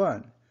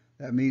T1.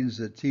 That means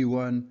that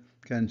T1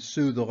 can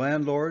sue the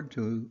landlord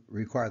to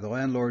require the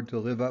landlord to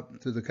live up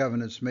to the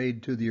covenants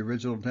made to the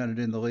original tenant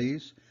in the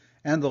lease,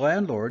 And the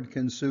landlord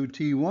can sue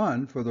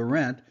T1 for the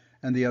rent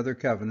and the other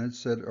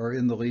covenants that are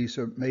in the lease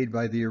made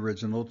by the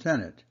original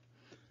tenant.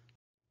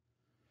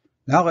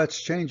 Now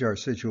let's change our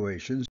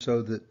situation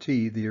so that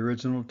T, the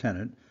original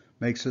tenant,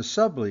 makes a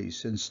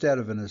sublease instead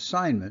of an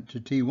assignment to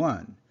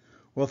T1.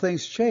 Well,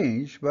 things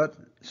change, but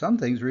some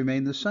things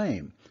remain the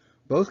same.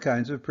 Both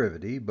kinds of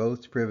privity,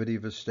 both privity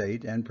of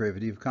estate and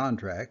privity of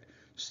contract,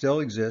 still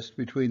exist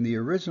between the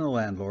original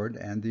landlord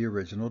and the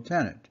original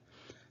tenant.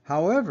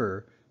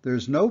 However,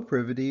 there's no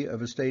privity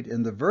of estate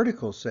in the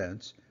vertical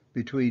sense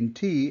between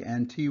T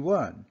and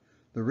T1.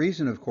 The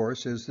reason, of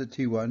course, is that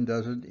T1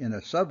 doesn't, in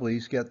a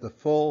sublease, get the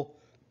full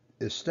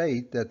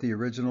estate that the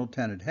original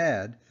tenant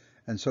had,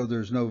 and so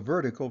there's no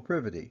vertical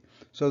privity.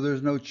 So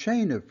there's no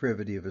chain of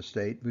privity of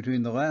estate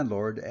between the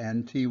landlord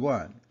and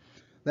T1.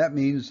 That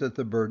means that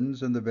the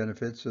burdens and the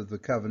benefits of the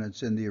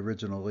covenants in the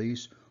original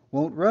lease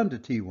won't run to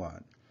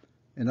T1.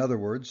 In other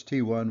words,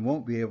 T1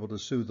 won't be able to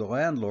sue the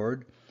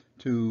landlord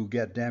to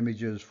get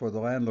damages for the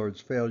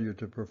landlord's failure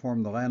to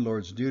perform the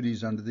landlord's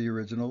duties under the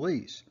original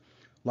lease.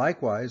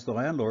 Likewise, the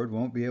landlord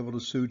won't be able to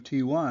sue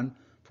T1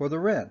 for the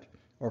rent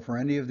or for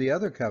any of the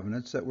other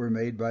covenants that were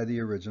made by the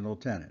original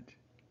tenant.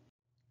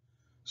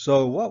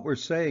 So what we're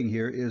saying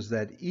here is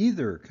that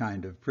either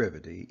kind of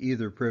privity,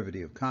 either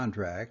privity of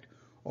contract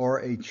or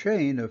a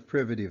chain of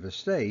privity of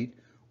estate,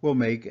 will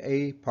make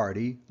a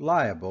party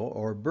liable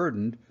or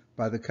burdened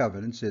by the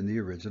covenants in the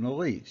original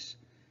lease.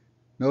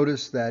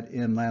 Notice that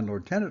in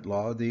landlord-tenant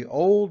law, the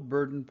old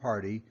burdened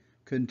party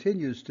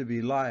continues to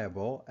be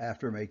liable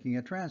after making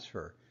a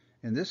transfer.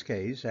 In this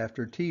case,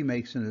 after T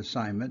makes an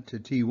assignment to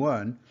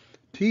T1,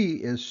 T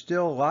is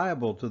still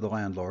liable to the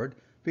landlord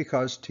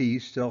because T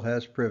still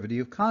has privity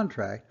of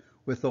contract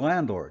with the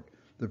landlord.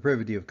 The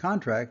privity of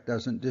contract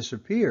doesn't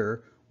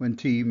disappear when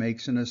T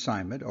makes an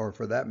assignment, or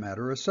for that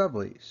matter, a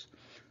sublease.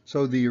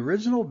 So the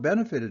original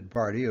benefited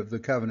party of the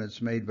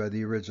covenants made by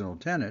the original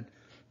tenant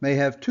may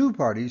have two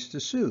parties to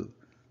sue.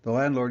 The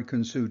landlord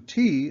can sue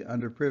T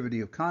under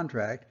privity of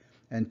contract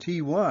and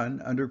T1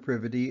 under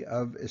privity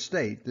of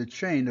estate, the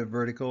chain of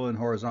vertical and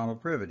horizontal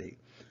privity.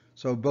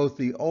 So both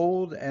the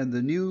old and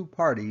the new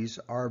parties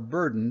are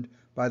burdened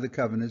by the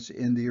covenants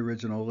in the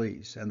original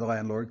lease, and the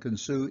landlord can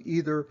sue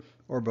either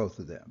or both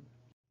of them.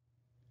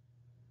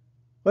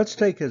 Let's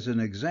take as an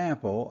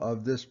example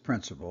of this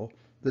principle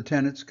the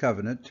tenant's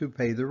covenant to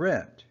pay the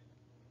rent.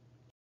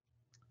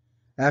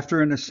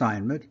 After an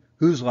assignment,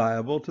 who's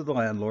liable to the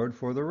landlord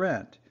for the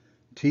rent?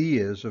 T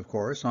is, of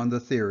course, on the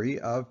theory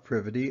of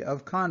privity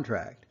of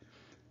contract.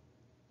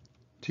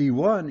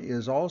 T1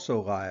 is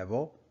also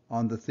liable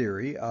on the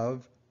theory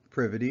of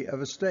privity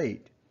of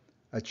estate,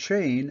 a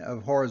chain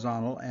of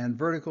horizontal and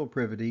vertical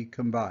privity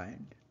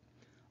combined.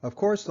 Of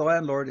course, the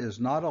landlord is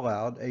not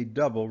allowed a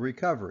double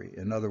recovery.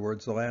 In other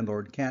words, the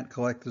landlord can't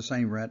collect the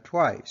same rent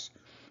twice,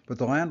 but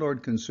the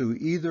landlord can sue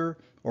either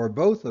or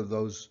both of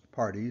those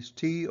parties,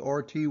 T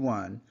or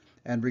T1,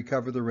 and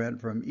recover the rent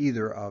from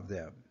either of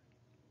them.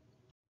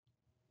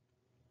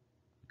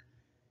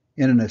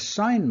 In an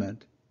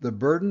assignment, the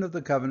burden of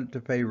the covenant to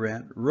pay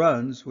rent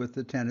runs with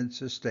the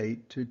tenant's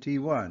estate to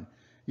T1.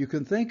 You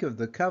can think of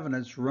the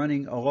covenants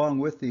running along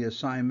with the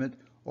assignment,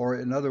 or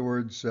in other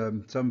words,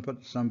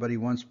 somebody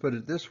once put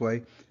it this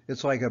way,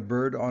 it's like a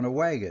bird on a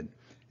wagon.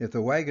 If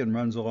the wagon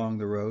runs along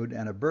the road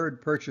and a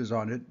bird perches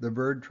on it, the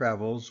bird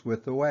travels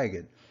with the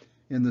wagon.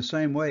 In the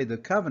same way, the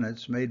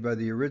covenants made by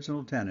the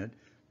original tenant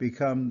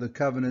become the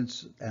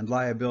covenants and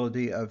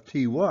liability of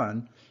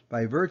T1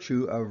 by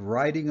virtue of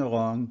riding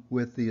along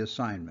with the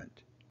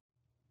assignment.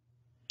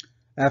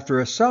 After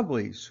a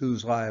sublease,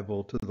 who's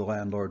liable to the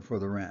landlord for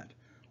the rent?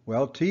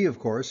 Well, T, of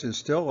course, is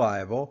still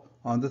liable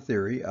on the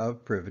theory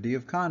of privity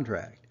of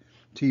contract.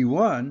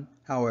 T1,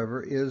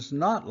 however, is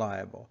not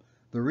liable.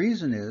 The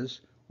reason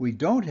is we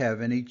don't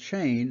have any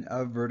chain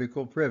of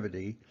vertical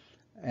privity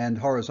and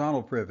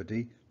horizontal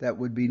privity that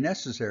would be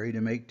necessary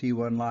to make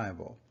T1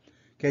 liable.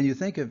 Can you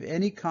think of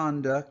any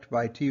conduct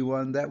by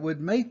T1 that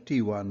would make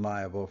T1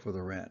 liable for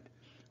the rent?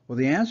 Well,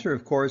 the answer,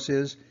 of course,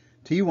 is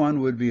T1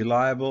 would be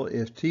liable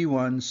if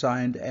T1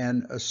 signed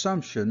an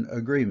assumption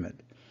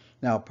agreement.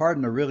 Now,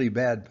 pardon a really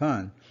bad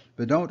pun,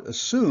 but don't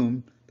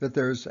assume that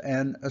there's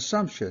an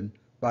assumption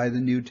by the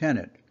new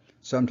tenant.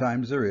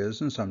 Sometimes there is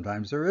and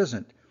sometimes there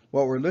isn't.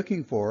 What we're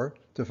looking for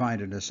to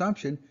find an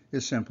assumption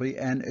is simply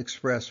an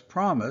express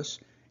promise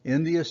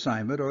in the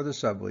assignment or the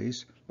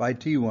sublease by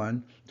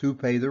T1 to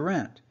pay the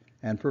rent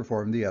and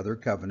perform the other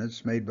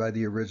covenants made by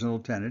the original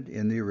tenant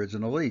in the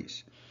original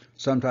lease.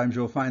 Sometimes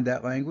you'll find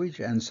that language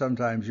and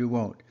sometimes you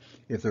won't.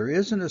 If there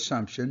is an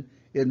assumption,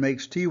 it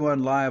makes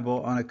T1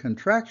 liable on a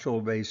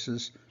contractual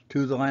basis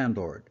to the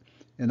landlord.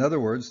 In other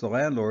words, the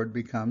landlord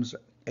becomes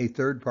a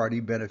third-party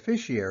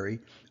beneficiary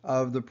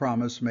of the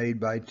promise made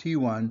by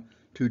T1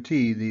 to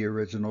T, the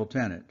original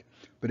tenant.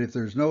 But if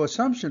there's no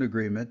assumption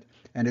agreement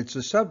and it's a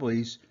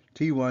sublease,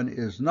 T1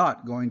 is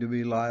not going to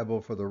be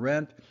liable for the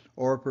rent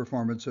or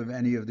performance of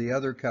any of the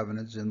other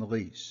covenants in the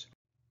lease.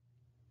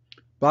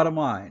 Bottom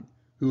line,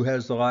 who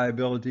has the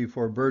liability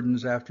for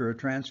burdens after a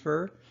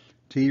transfer?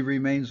 T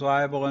remains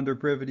liable under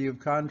privity of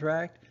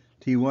contract.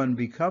 T1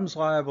 becomes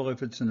liable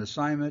if it's an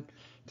assignment.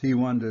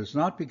 T1 does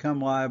not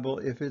become liable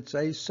if it's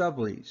a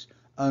sublease,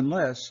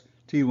 unless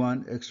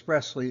T1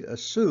 expressly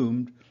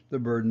assumed the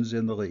burdens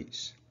in the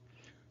lease.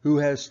 Who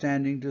has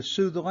standing to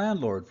sue the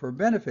landlord for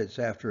benefits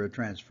after a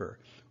transfer?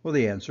 Well,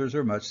 the answers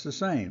are much the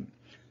same.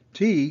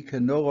 T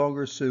can no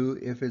longer sue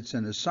if it's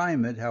an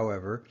assignment,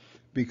 however,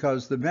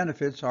 because the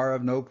benefits are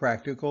of no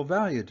practical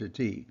value to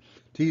T.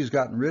 T's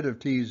gotten rid of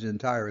T's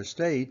entire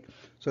estate,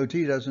 so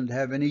T doesn't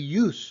have any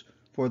use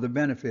for the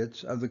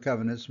benefits of the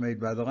covenants made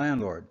by the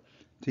landlord.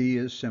 T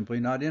is simply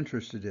not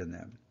interested in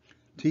them.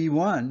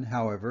 T1,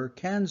 however,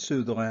 can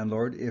sue the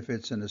landlord if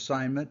it's an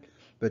assignment,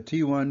 but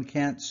T1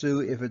 can't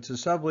sue if it's a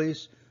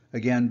sublease,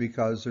 again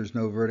because there's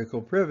no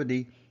vertical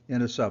privity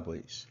in a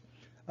sublease.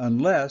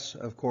 Unless,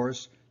 of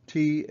course,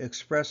 T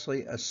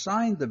expressly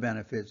assigned the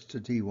benefits to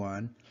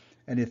T1,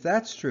 and if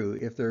that's true,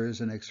 if there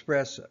is an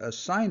express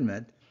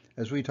assignment,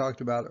 as we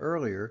talked about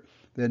earlier,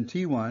 then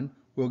T1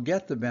 will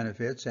get the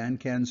benefits and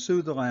can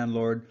sue the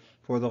landlord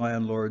for the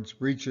landlord's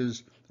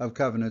breaches of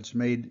covenants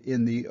made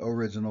in the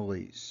original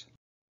lease.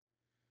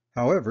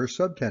 However,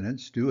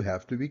 subtenants do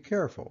have to be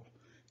careful.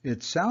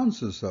 It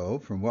sounds as though,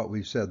 from what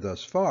we've said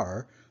thus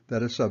far,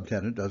 that a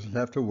subtenant doesn't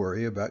have to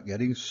worry about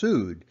getting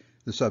sued.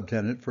 The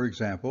subtenant, for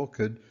example,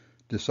 could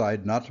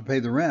decide not to pay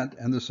the rent,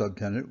 and the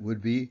subtenant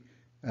would be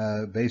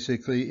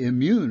basically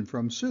immune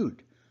from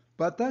suit.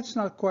 But that's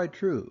not quite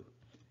true.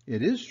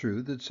 It is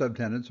true that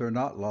subtenants are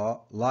not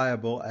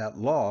liable at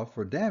law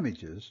for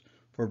damages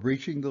for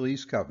breaching the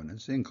lease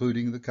covenants,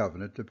 including the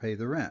covenant to pay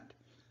the rent.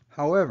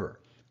 However,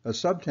 a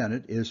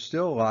subtenant is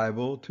still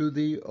liable to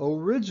the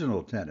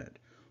original tenant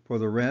for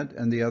the rent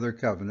and the other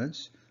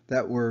covenants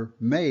that were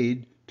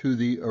made to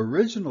the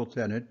original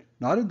tenant,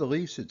 not in the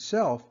lease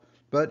itself,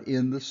 but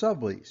in the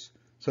sublease.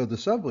 So the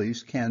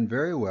sublease can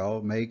very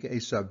well make a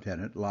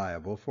subtenant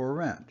liable for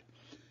rent.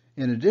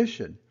 In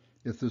addition,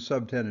 if the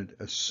subtenant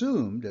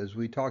assumed, as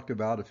we talked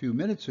about a few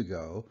minutes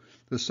ago,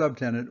 the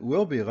subtenant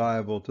will be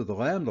liable to the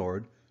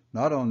landlord,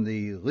 not on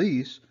the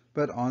lease,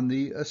 but on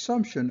the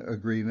assumption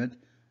agreement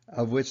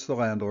of which the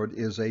landlord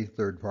is a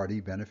third-party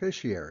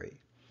beneficiary.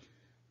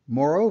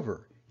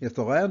 Moreover, if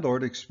the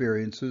landlord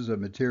experiences a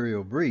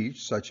material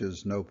breach, such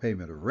as no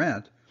payment of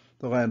rent,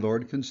 the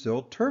landlord can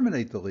still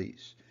terminate the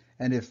lease.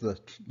 And if the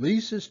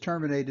lease is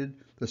terminated,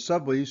 the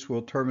sublease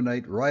will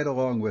terminate right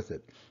along with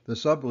it. The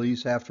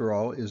sublease, after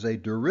all, is a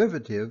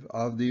derivative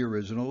of the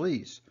original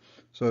lease.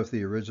 So if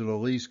the original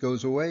lease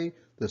goes away,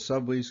 the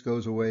sublease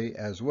goes away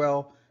as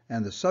well,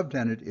 and the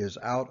subtenant is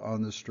out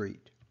on the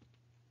street.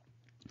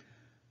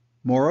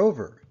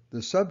 Moreover, the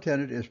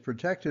subtenant is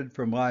protected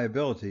from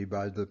liability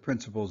by the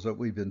principles that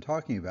we've been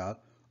talking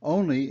about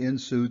only in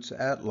suits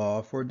at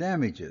law for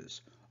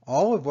damages.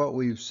 All of what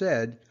we've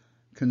said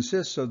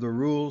consists of the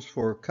rules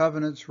for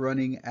covenants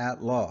running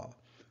at law.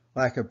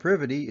 Lack of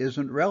privity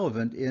isn't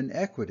relevant in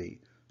equity,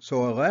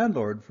 so a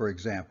landlord, for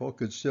example,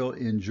 could still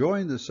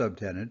enjoin the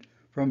subtenant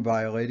from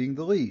violating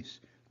the lease.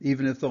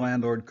 Even if the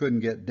landlord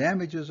couldn't get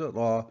damages at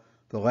law,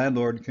 the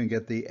landlord can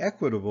get the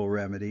equitable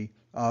remedy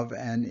of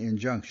an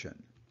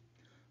injunction.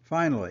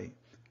 Finally,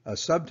 a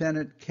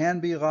subtenant can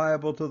be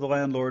liable to the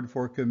landlord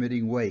for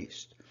committing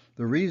waste.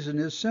 The reason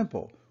is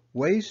simple.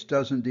 Waste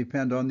doesn't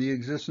depend on the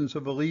existence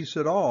of a lease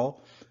at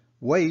all.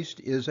 Waste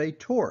is a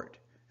tort,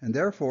 and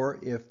therefore,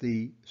 if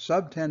the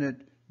subtenant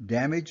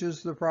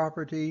damages the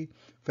property,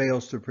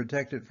 fails to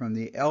protect it from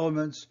the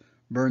elements,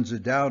 burns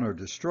it down or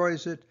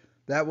destroys it,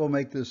 that will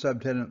make the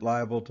subtenant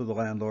liable to the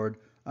landlord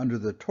under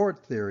the tort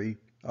theory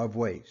of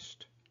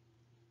waste.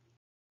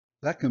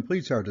 That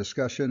completes our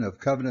discussion of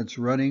covenants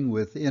running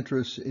with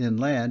interests in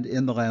land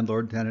in the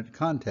landlord-tenant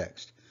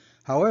context.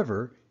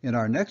 However, in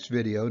our next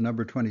video,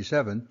 number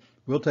 27,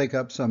 we'll take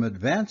up some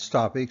advanced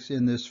topics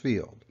in this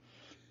field.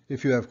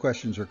 If you have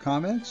questions or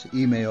comments,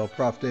 email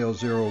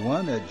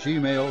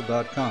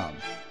ProfDale01@gmail.com.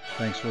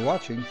 Thanks for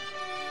watching.